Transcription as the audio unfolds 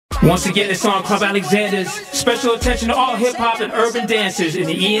Once again, it's on Club Alexander's. Special attention to all hip-hop and urban dancers in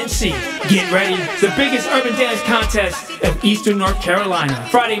the ENC. Get ready, the biggest urban dance contest of Eastern North Carolina.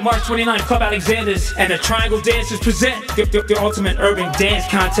 Friday, March 29th, Club Alexander's and the Triangle Dancers present the ultimate urban dance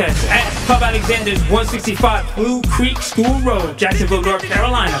contest at Club Alexander's 165 Blue Creek School Road, Jacksonville, North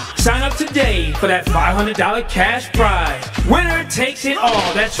Carolina. Sign up today for that $500 cash prize. Winner takes it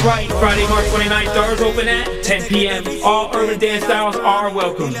all. That's right. Friday, March 29th, doors open at 10 p.m. All urban dance styles are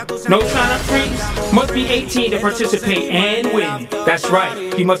welcome. No sign-up fees. Must be 18 to participate and win. That's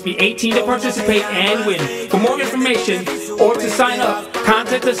right. You must be 18 to participate and win. For more information or to sign up,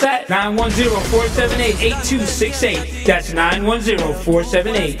 contact us at 910-478-8268. That's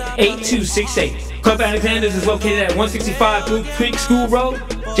 910-478-8268. Club Alexander's is located at 165 Blue Creek School Road,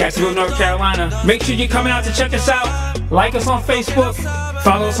 Jacksonville, North Carolina. Make sure you're coming out to check us out. Like us on Facebook.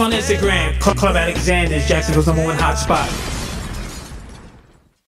 Follow us on Instagram. Club Alexander's, Jacksonville's #1 hotspot.